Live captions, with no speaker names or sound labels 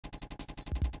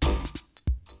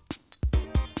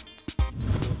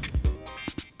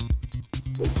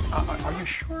Are you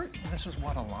sure this is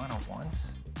what Alana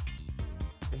wants?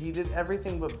 He did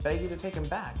everything but beg you to take him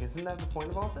back. Isn't that the point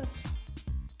of all this?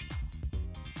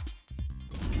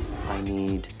 I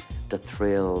need the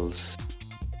thrills.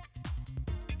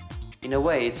 In a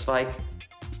way, it's like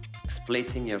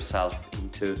splitting yourself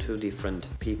into two different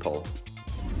people.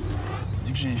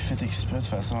 Dis que j'ai fait exprès de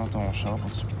faire ça dans ton char pour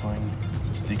que tu me pognes.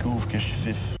 Tu découvres que je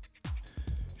suis fif.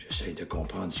 J'essaye de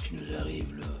comprendre ce qui nous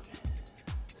arrive, là.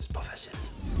 C'est pas facile.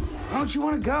 Why don't you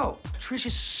want to go?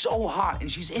 Trisha's so hot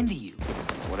and she's into you.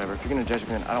 Whatever, if you're gonna judge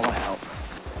me, I don't want to help.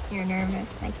 You're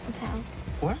nervous, I can tell.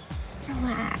 What?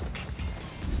 Relax.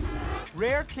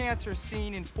 Rare cancer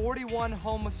seen in 41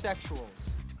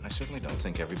 homosexuals. I certainly don't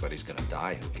think everybody's gonna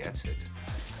die who gets it.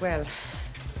 Well,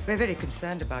 we're very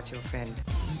concerned about your friend.